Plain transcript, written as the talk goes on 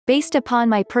Based upon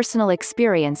my personal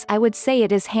experience, I would say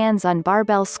it is hands-on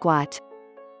barbell squat.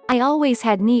 I always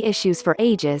had knee issues for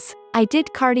ages. I did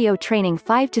cardio training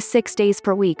 5 to 6 days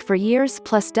per week for years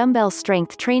plus dumbbell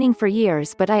strength training for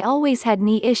years, but I always had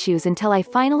knee issues until I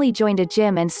finally joined a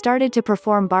gym and started to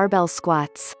perform barbell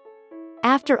squats.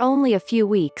 After only a few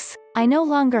weeks, I no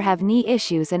longer have knee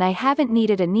issues and I haven't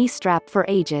needed a knee strap for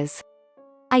ages.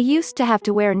 I used to have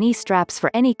to wear knee straps for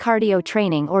any cardio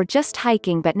training or just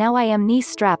hiking, but now I am knee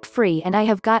strap free and I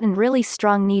have gotten really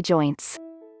strong knee joints.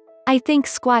 I think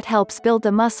squat helps build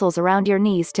the muscles around your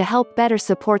knees to help better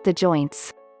support the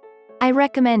joints. I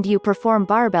recommend you perform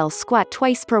barbell squat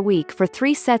twice per week for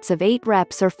 3 sets of 8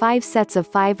 reps or 5 sets of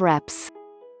 5 reps.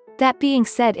 That being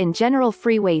said, in general,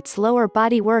 free weights lower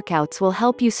body workouts will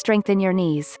help you strengthen your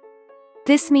knees.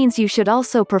 This means you should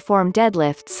also perform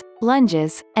deadlifts,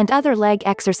 lunges, and other leg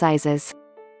exercises.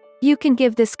 You can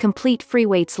give this complete free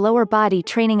weights lower body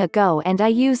training a go, and I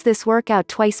use this workout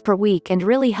twice per week and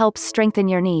really helps strengthen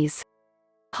your knees.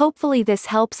 Hopefully this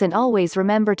helps, and always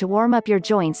remember to warm up your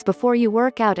joints before you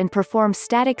work out and perform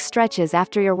static stretches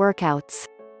after your workouts.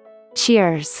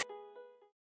 Cheers!